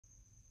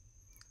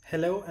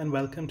Hello and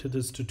welcome to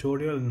this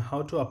tutorial on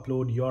how to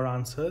upload your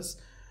answers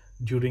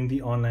during the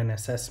online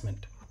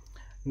assessment.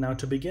 Now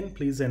to begin,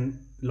 please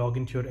log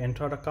into your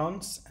Entrad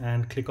accounts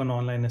and click on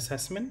online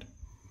assessment.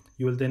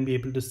 You will then be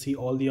able to see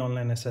all the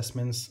online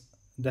assessments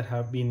that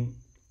have been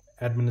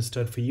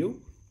administered for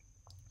you.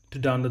 To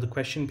download the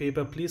question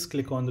paper, please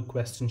click on the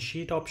question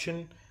sheet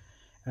option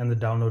and the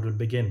download will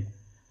begin.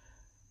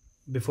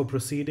 Before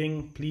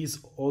proceeding, please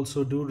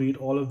also do read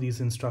all of these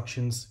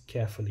instructions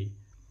carefully.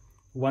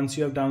 Once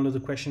you have downloaded the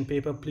question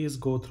paper, please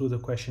go through the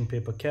question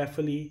paper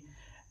carefully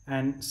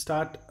and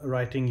start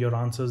writing your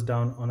answers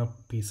down on a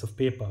piece of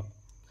paper.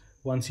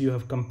 Once you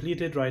have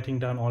completed writing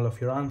down all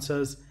of your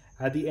answers,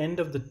 at the end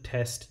of the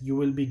test, you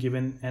will be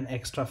given an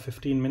extra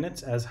 15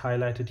 minutes as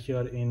highlighted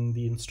here in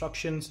the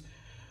instructions.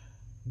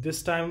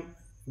 This time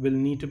will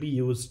need to be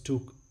used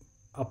to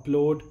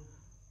upload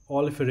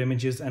all of your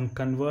images and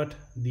convert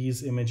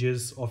these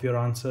images of your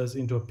answers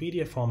into a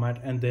PDF format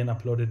and then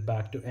upload it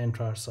back to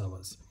Entrad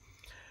servers.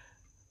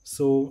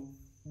 So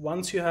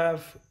once you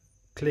have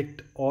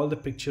clicked all the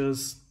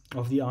pictures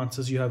of the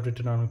answers you have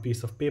written on a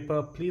piece of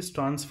paper, please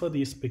transfer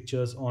these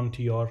pictures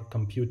onto your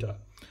computer.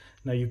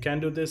 Now you can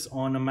do this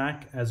on a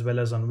Mac as well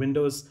as on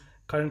Windows.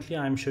 Currently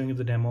I'm showing you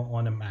the demo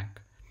on a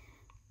Mac.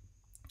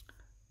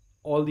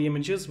 All the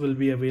images will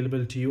be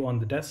available to you on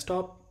the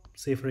desktop.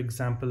 Say for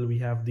example, we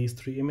have these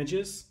 3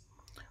 images.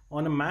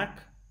 On a Mac,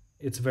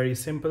 it's very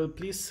simple.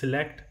 Please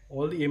select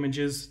all the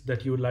images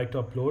that you would like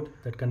to upload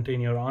that contain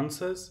your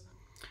answers.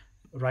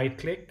 Right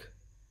click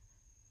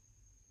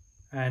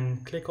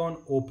and click on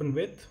Open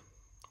With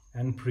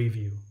and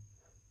Preview.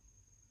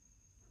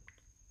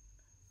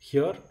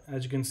 Here,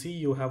 as you can see,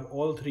 you have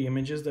all 3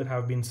 images that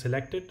have been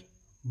selected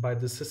by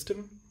the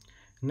system.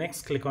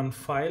 Next, click on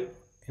File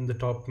in the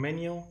top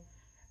menu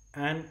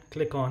and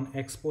click on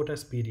Export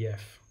as PDF.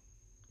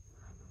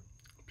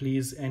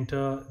 Please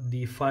enter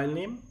the file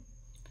name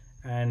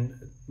and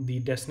the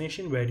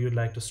destination where you'd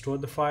like to store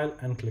the file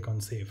and click on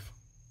Save.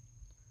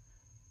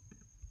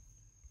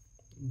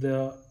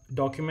 The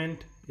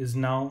document is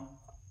now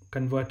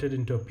converted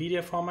into a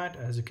PDF format,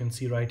 as you can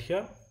see right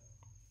here.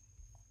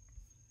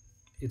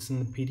 It's in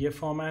the PDF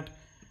format.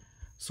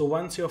 So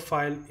once your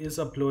file is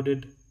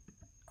uploaded,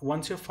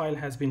 once your file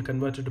has been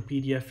converted to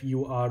PDF,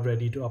 you are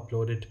ready to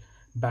upload it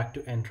back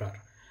to Entrad.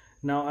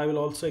 Now I will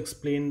also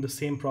explain the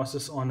same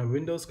process on a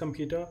Windows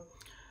computer.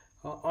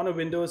 On a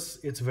Windows,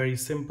 it's very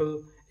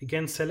simple.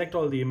 Again, select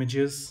all the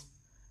images,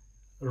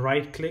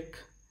 right click,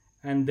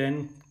 and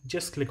then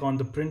just click on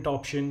the print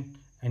option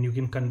and you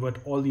can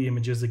convert all the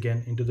images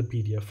again into the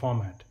PDF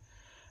format.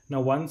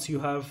 Now, once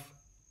you have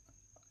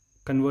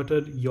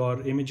converted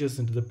your images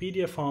into the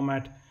PDF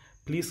format,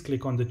 please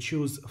click on the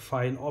Choose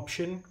File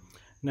option.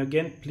 Now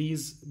again,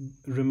 please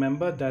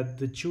remember that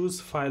the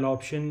Choose File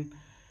option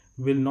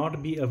will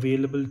not be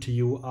available to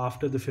you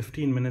after the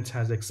 15 minutes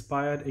has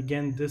expired.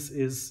 Again, this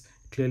is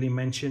clearly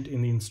mentioned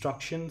in the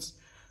instructions.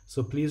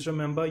 So please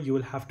remember, you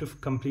will have to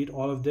complete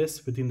all of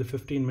this within the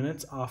 15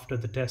 minutes after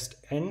the test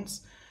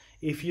ends.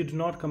 If you do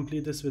not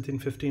complete this within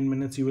 15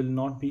 minutes, you will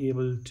not be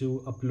able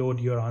to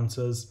upload your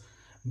answers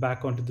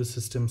back onto the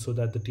system so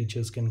that the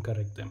teachers can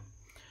correct them.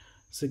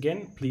 So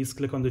again, please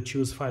click on the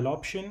Choose File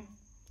option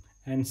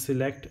and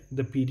select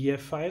the PDF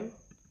file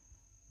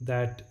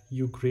that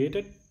you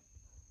created.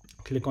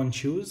 Click on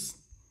Choose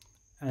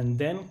and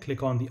then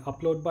click on the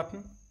Upload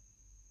button.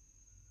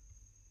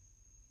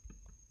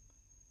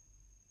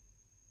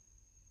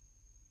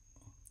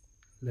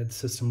 Let the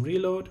system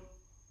reload.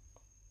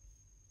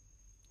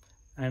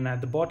 And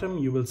at the bottom,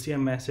 you will see a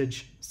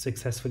message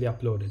successfully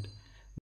uploaded.